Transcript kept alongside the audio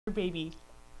baby.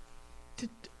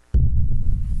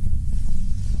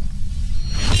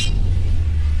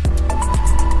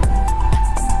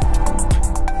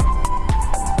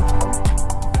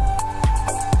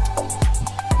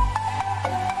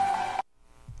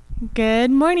 Good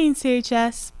morning,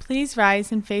 CHS. Please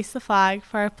rise and face the flag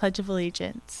for our Pledge of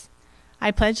Allegiance.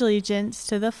 I pledge allegiance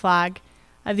to the flag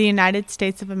of the United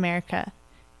States of America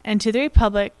and to the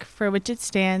republic for which it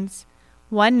stands,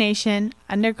 one nation,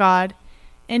 under God,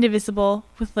 indivisible,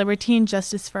 with liberty and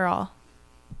justice for all.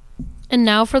 And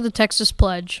now for the Texas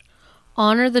Pledge.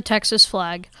 Honor the Texas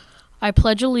flag. I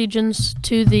pledge allegiance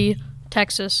to the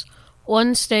Texas,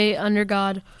 one state under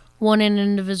God, one and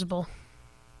indivisible.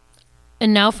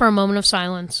 And now for a moment of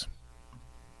silence.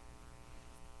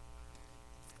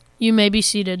 You may be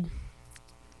seated.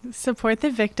 Support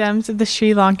the victims of the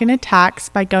Sri Lankan attacks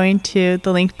by going to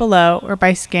the link below or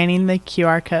by scanning the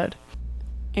QR code.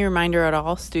 A reminder to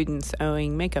all students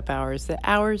owing makeup hours that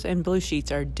hours and blue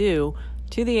sheets are due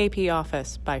to the AP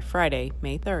office by Friday,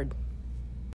 May 3rd.